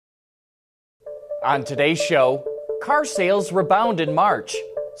On today's show, car sales rebound in March.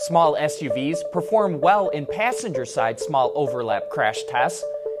 Small SUVs perform well in passenger-side small overlap crash tests.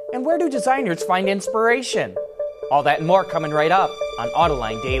 And where do designers find inspiration? All that and more coming right up on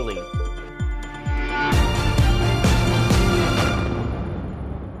Autoline Daily.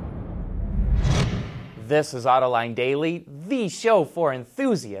 This is Autoline Daily, the show for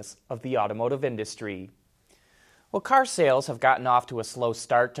enthusiasts of the automotive industry. Well, car sales have gotten off to a slow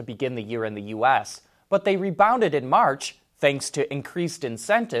start to begin the year in the U.S., but they rebounded in March thanks to increased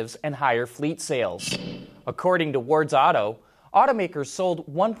incentives and higher fleet sales. According to Ward's Auto, automakers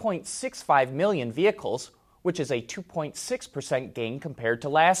sold 1.65 million vehicles, which is a 2.6% gain compared to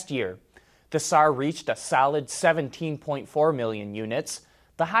last year. The SAAR reached a solid 17.4 million units,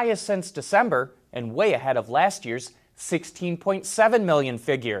 the highest since December and way ahead of last year's 16.7 million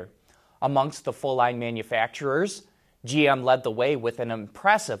figure. Amongst the full-line manufacturers, GM led the way with an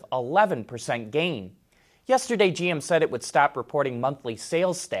impressive 11% gain. Yesterday, GM said it would stop reporting monthly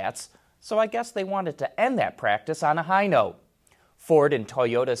sales stats, so I guess they wanted to end that practice on a high note. Ford and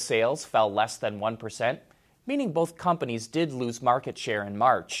Toyota sales fell less than 1%, meaning both companies did lose market share in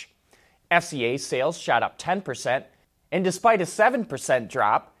March. FCA sales shot up 10%, and despite a 7%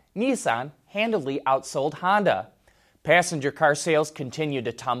 drop, Nissan handily outsold Honda. Passenger car sales continued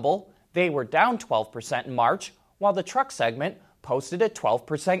to tumble. They were down 12% in March, while the truck segment posted a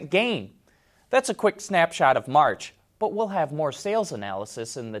 12% gain. That's a quick snapshot of March, but we'll have more sales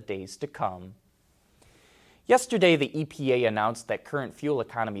analysis in the days to come. Yesterday, the EPA announced that current fuel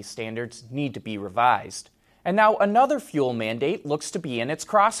economy standards need to be revised. And now another fuel mandate looks to be in its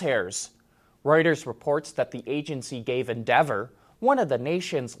crosshairs. Reuters reports that the agency gave Endeavor, one of the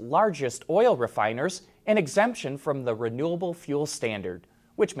nation's largest oil refiners, an exemption from the Renewable Fuel Standard,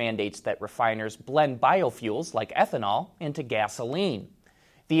 which mandates that refiners blend biofuels like ethanol into gasoline.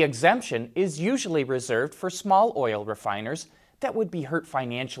 The exemption is usually reserved for small oil refiners that would be hurt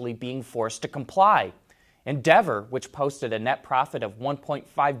financially being forced to comply. Endeavor, which posted a net profit of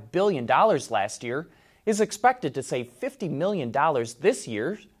 $1.5 billion last year, is expected to save $50 million this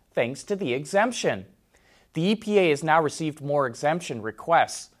year thanks to the exemption. The EPA has now received more exemption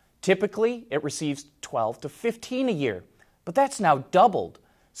requests. Typically, it receives 12 to 15 a year, but that's now doubled.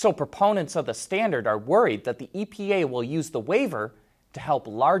 So proponents of the standard are worried that the EPA will use the waiver to help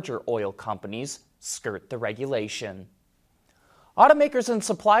larger oil companies skirt the regulation. Automakers and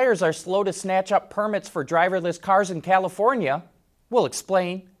suppliers are slow to snatch up permits for driverless cars in California. We'll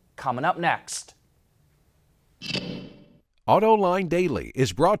explain coming up next. Autoline Daily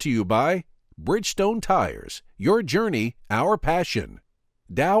is brought to you by Bridgestone Tires, your journey, our passion.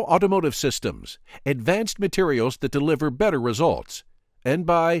 Dow Automotive Systems, advanced materials that deliver better results. And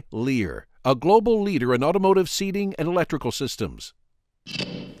by Lear, a global leader in automotive seating and electrical systems.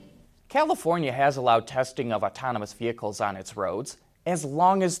 California has allowed testing of autonomous vehicles on its roads as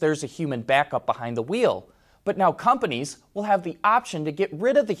long as there's a human backup behind the wheel. But now companies will have the option to get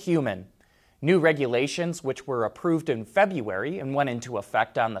rid of the human. New regulations, which were approved in February and went into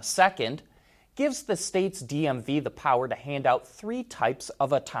effect on the 2nd, gives the state's DMV the power to hand out 3 types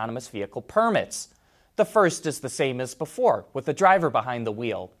of autonomous vehicle permits. The first is the same as before, with the driver behind the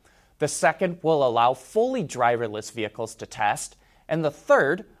wheel. The second will allow fully driverless vehicles to test, and the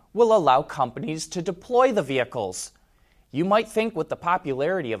third will allow companies to deploy the vehicles. You might think with the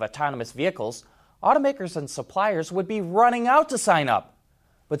popularity of autonomous vehicles, automakers and suppliers would be running out to sign up.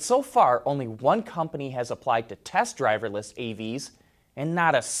 But so far, only one company has applied to test driverless AVs, and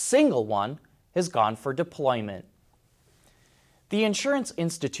not a single one has gone for deployment. The Insurance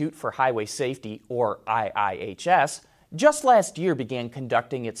Institute for Highway Safety, or IIHS, just last year began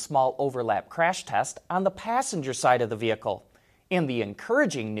conducting its small overlap crash test on the passenger side of the vehicle. And the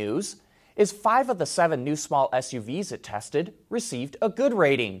encouraging news is 5 of the 7 new small SUVs it tested received a good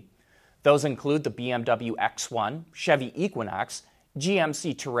rating. Those include the BMW X1, Chevy Equinox,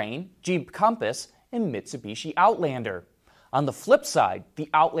 GMC Terrain, Jeep Compass, and Mitsubishi Outlander. On the flip side, the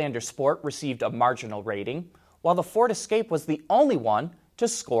Outlander Sport received a marginal rating, while the Ford Escape was the only one to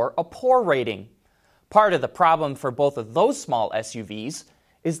score a poor rating. Part of the problem for both of those small SUVs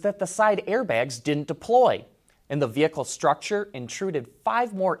is that the side airbags didn't deploy, and the vehicle structure intruded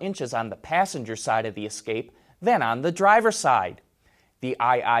 5 more inches on the passenger side of the Escape than on the driver's side. The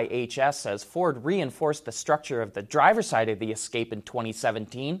IIHS says Ford reinforced the structure of the driver's side of the Escape in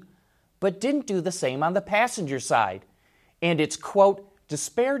 2017, but didn't do the same on the passenger side. And it's, quote,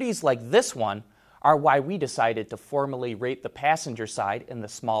 disparities like this one are why we decided to formally rate the passenger side in the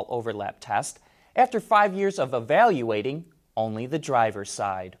small overlap test after 5 years of evaluating only the driver's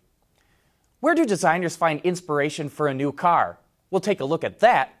side. Where do designers find inspiration for a new car? We'll take a look at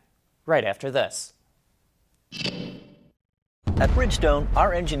that right after this. At Bridgestone,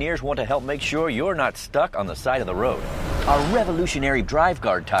 our engineers want to help make sure you're not stuck on the side of the road. Our revolutionary Drive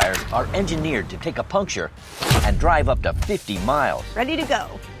Guard tires are engineered to take a puncture and drive up to 50 miles. Ready to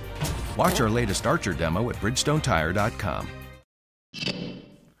go. Watch our latest Archer demo at BridgestoneTire.com.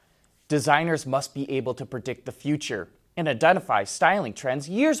 Designers must be able to predict the future and identify styling trends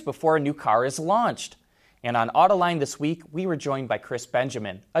years before a new car is launched. And on Autoline this week, we were joined by Chris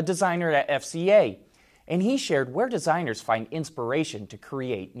Benjamin, a designer at FCA, and he shared where designers find inspiration to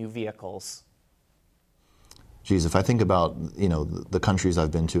create new vehicles. Geez, if I think about, the countries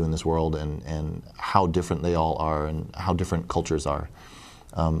I've been to in this world and how different they all are and how different cultures are,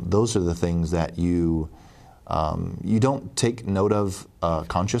 those are the things that you don't take note of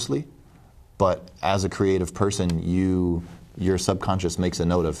consciously, but as a creative person, your subconscious makes a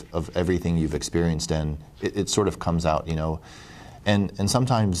note of everything you've experienced, and it sort of comes out, And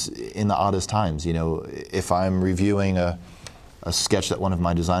sometimes in the oddest times, if I'm reviewing a sketch that one of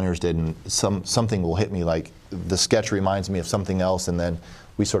my designers did and something will hit me, like the sketch reminds me of something else, and then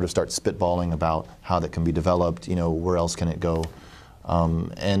we sort of start spitballing about how that can be developed, where else can it go.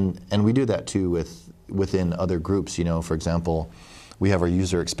 And we do that too within other groups. For example, we have our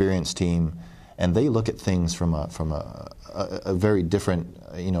user experience team, and they look at things from a very different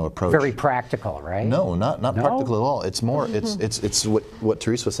approach. Very practical, right? No, not practical at all. It's more it's what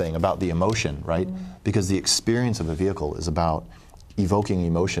Therese was saying about the emotion, right? Because the experience of a vehicle is about evoking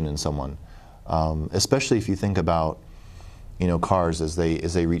emotion in someone, especially if you think about cars as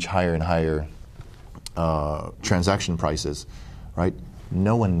they reach higher and higher transaction prices, right?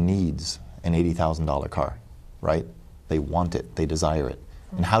 No one needs an $80,000 car, right? They want it, they desire it.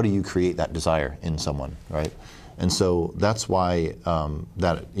 And how do you create that desire in someone, right? And so that's why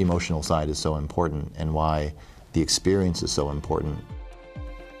that emotional side is so important and why the experience is so important.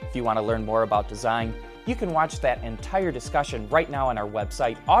 If you want to learn more about design, you can watch that entire discussion right now on our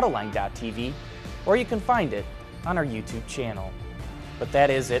website, Autoline.tv, or you can find it on our YouTube channel. But that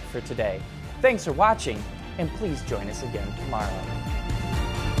is it for today. Thanks for watching, and please join us again tomorrow.